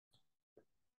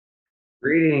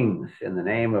Greetings in the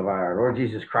name of our Lord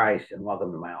Jesus Christ and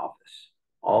welcome to my office.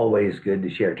 Always good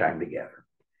to share time together.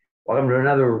 Welcome to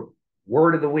another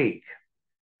word of the week,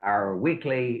 our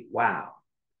weekly wow.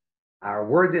 Our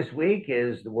word this week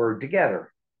is the word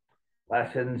together.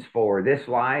 Lessons for this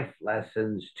life,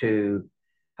 lessons to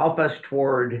help us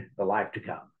toward the life to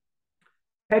come.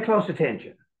 Pay close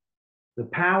attention. The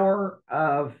power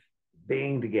of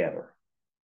being together,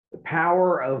 the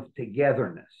power of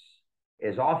togetherness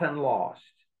is often lost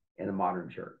in the modern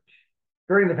church.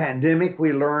 During the pandemic,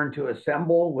 we learned to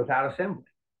assemble without assembling.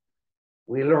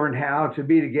 We learned how to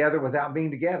be together without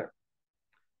being together.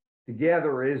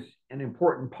 Together is an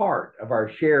important part of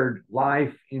our shared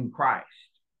life in Christ.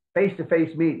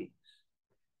 Face-to-face meetings,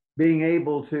 being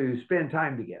able to spend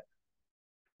time together.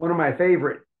 One of my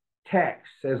favorite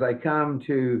texts as I come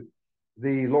to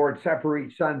the Lord's Supper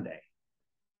each Sunday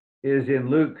is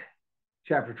in Luke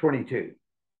chapter 22.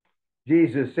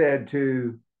 Jesus said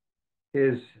to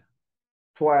his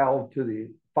 12, to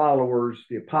the followers,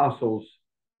 the apostles,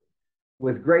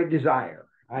 with great desire,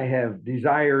 I have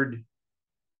desired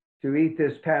to eat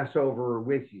this Passover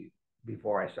with you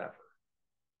before I suffer.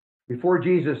 Before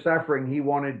Jesus' suffering, he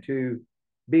wanted to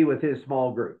be with his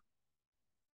small group.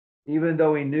 Even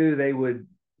though he knew they would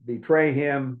betray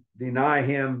him, deny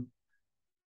him,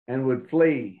 and would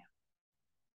flee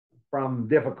from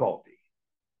difficulty.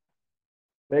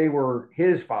 They were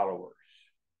his followers.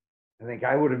 I think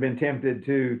I would have been tempted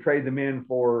to trade them in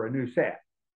for a new set.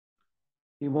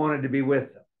 He wanted to be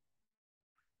with them.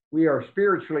 We are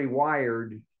spiritually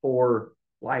wired for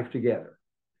life together.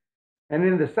 And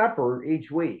in the supper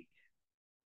each week,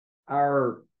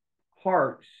 our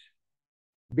hearts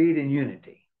beat in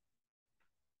unity.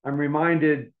 I'm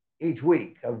reminded each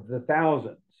week of the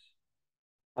thousands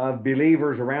of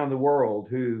believers around the world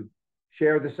who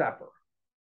share the supper.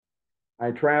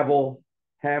 I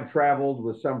have traveled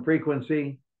with some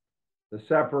frequency. The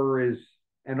supper is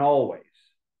an always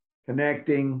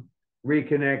connecting,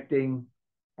 reconnecting,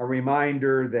 a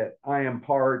reminder that I am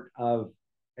part of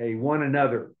a one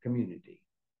another community.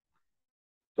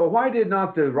 So why did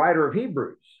not the writer of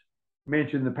Hebrews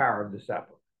mention the power of the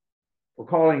supper? For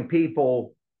calling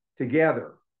people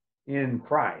together in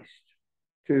Christ,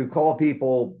 to call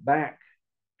people back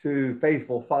to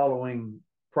faithful following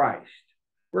Christ.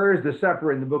 Where is the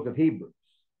supper in the book of Hebrews?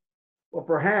 Well,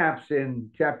 perhaps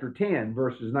in chapter 10,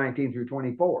 verses 19 through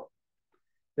 24.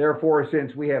 Therefore,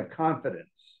 since we have confidence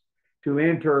to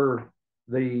enter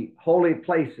the holy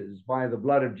places by the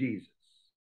blood of Jesus,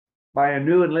 by a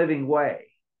new and living way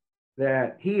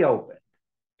that he opened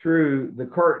through the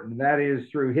curtain, that is,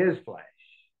 through his flesh,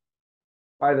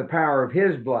 by the power of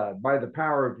his blood, by the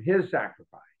power of his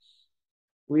sacrifice,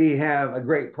 we have a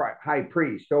great high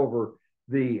priest over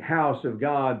the house of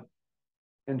God.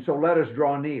 And so let us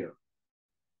draw near.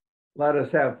 Let us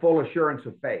have full assurance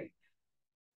of faith,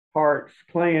 hearts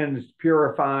cleansed,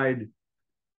 purified,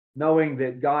 knowing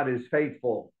that God is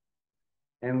faithful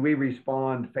and we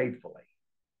respond faithfully.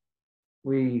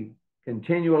 We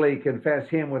continually confess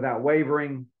him without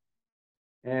wavering,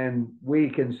 and we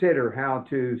consider how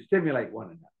to stimulate one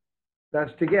another.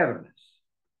 That's togetherness.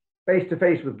 Face to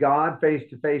face with God, face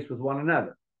to face with one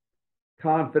another.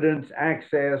 Confidence,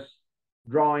 access,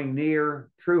 drawing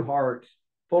near, true hearts,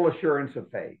 full assurance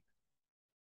of faith.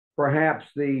 Perhaps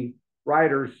the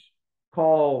writer's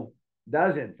call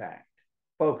does, in fact,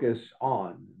 focus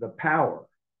on the power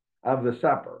of the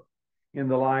supper in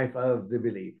the life of the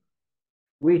believer.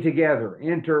 We together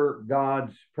enter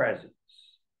God's presence,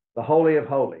 the Holy of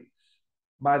Holies,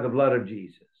 by the blood of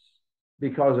Jesus,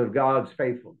 because of God's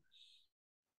faithfulness.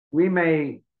 We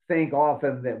may think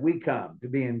often that we come to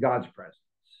be in God's presence,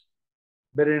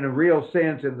 but in a real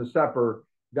sense, in the supper,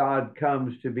 God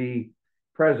comes to be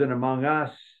present among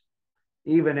us,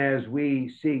 even as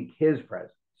we seek his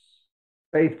presence.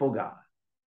 Faithful God.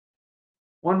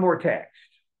 One more text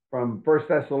from 1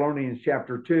 Thessalonians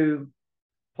chapter 2,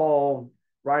 Paul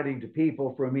writing to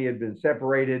people from whom he had been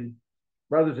separated.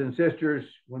 Brothers and sisters,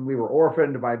 when we were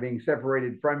orphaned by being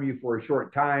separated from you for a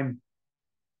short time,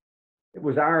 it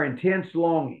was our intense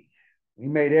longing. We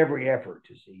made every effort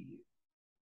to see you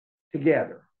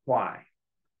together. Why?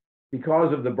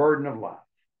 Because of the burden of love.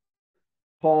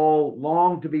 Paul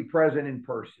longed to be present in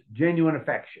person, genuine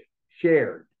affection,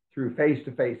 shared through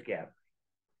face-to-face gathering.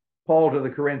 Paul to the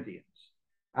Corinthians,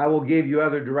 I will give you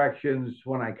other directions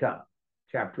when I come.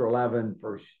 Chapter 11,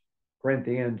 1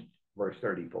 Corinthians, verse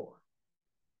 34.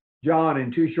 John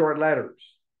in two short letters,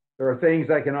 there are things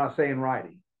I cannot say in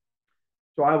writing,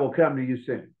 so I will come to you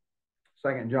soon.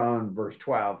 2 John, verse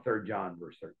 12, 3 John,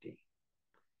 verse 13.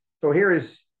 So here is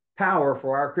power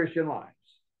for our Christian lives.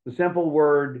 The simple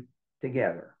word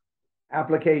together.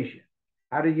 Application.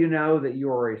 How do you know that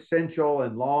you are essential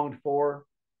and longed for?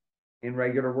 In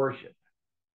regular worship,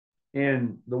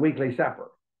 in the weekly supper,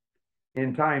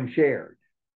 in time shared,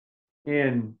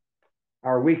 in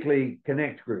our weekly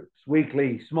connect groups,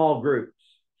 weekly small groups.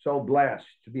 So blessed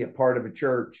to be a part of a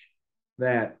church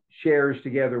that shares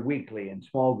together weekly in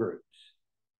small groups,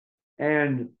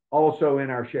 and also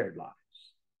in our shared lives.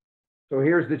 So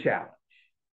here's the challenge.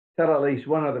 Tell at least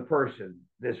one other person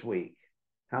this week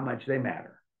how much they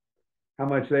matter, how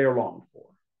much they are longed for,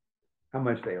 how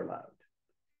much they are loved.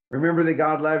 Remember that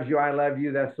God loves you. I love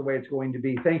you. That's the way it's going to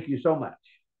be. Thank you so much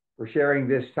for sharing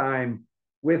this time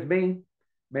with me.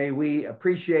 May we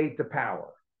appreciate the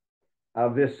power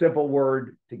of this simple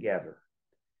word together.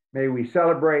 May we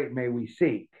celebrate, may we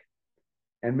seek,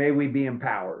 and may we be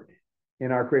empowered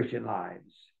in our Christian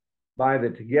lives by the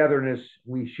togetherness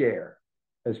we share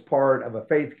as part of a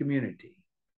faith community,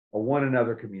 a one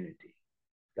another community.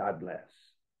 God bless.